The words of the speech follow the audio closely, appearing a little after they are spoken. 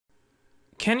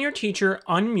Can your teacher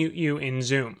unmute you in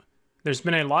Zoom? There's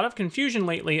been a lot of confusion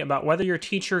lately about whether your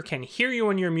teacher can hear you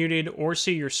when you're muted or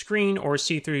see your screen or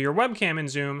see through your webcam in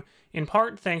Zoom, in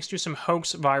part thanks to some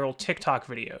hoax viral TikTok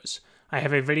videos. I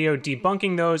have a video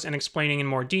debunking those and explaining in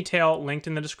more detail linked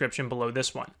in the description below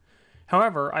this one.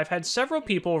 However, I've had several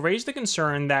people raise the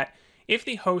concern that if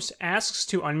the host asks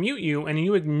to unmute you and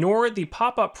you ignore the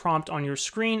pop-up prompt on your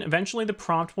screen, eventually the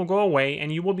prompt will go away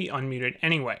and you will be unmuted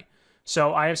anyway.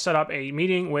 So I have set up a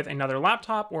meeting with another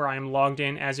laptop where I am logged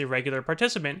in as a regular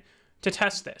participant to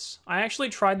test this. I actually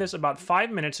tried this about 5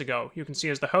 minutes ago. You can see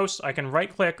as the host, I can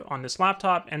right-click on this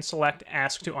laptop and select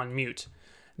Ask to Unmute.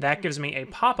 That gives me a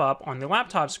pop-up on the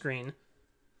laptop screen,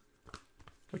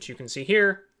 which you can see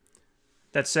here,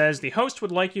 that says the host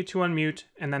would like you to unmute,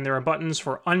 and then there are buttons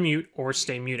for unmute or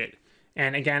stay muted.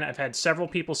 And again, I've had several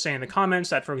people say in the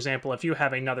comments that, for example, if you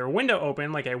have another window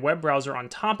open, like a web browser on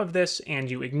top of this, and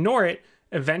you ignore it,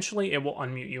 eventually it will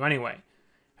unmute you anyway.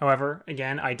 However,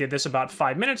 again, I did this about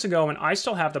 5 minutes ago, and I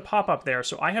still have the pop-up there,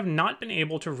 so I have not been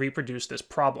able to reproduce this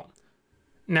problem.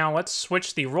 Now let's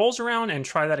switch the roles around and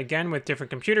try that again with different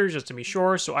computers just to be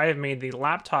sure. So I have made the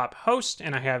laptop host,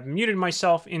 and I have muted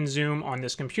myself in Zoom on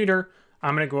this computer.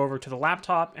 I'm going to go over to the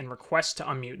laptop and request to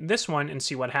unmute this one and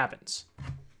see what happens.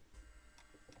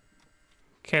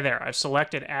 Okay, there, I've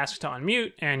selected Ask to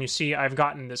Unmute, and you see I've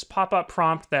gotten this pop-up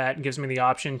prompt that gives me the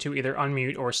option to either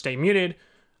unmute or stay muted.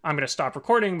 I'm going to stop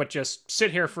recording, but just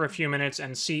sit here for a few minutes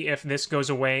and see if this goes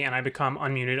away and I become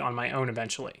unmuted on my own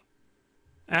eventually.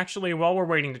 Actually, while we're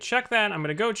waiting to check that, I'm going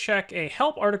to go check a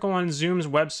help article on Zoom's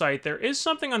website. There is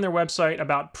something on their website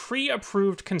about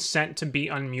pre-approved consent to be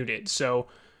unmuted. So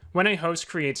when a host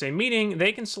creates a meeting,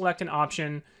 they can select an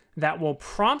option that will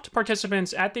prompt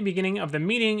participants at the beginning of the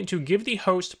meeting to give the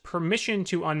host permission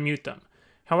to unmute them.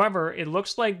 However, it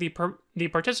looks like the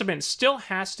participant still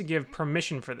has to give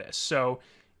permission for this. So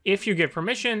if you give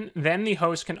permission, then the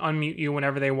host can unmute you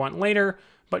whenever they want later,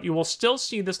 but you will still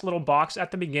see this little box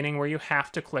at the beginning where you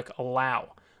have to click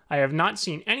allow. I have not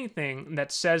seen anything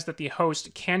that says that the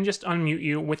host can just unmute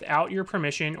you without your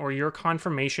permission or your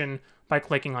confirmation by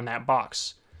clicking on that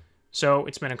box. So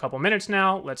it's been a couple minutes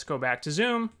now. Let's go back to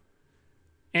Zoom.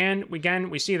 And again,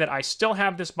 we see that I still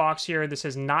have this box here. This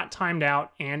is not timed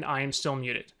out and I am still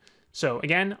muted. So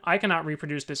again, I cannot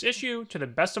reproduce this issue. To the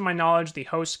best of my knowledge, the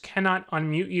host cannot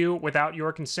unmute you without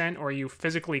your consent or you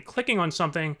physically clicking on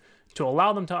something to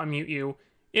allow them to unmute you.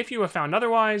 If you have found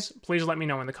otherwise, please let me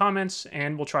know in the comments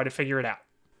and we'll try to figure it out.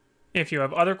 If you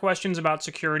have other questions about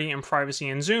security and privacy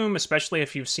in Zoom, especially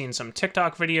if you've seen some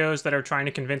TikTok videos that are trying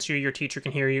to convince you your teacher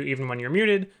can hear you even when you're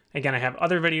muted, again, I have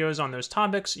other videos on those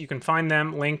topics. You can find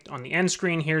them linked on the end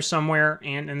screen here somewhere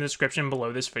and in the description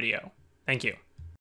below this video. Thank you.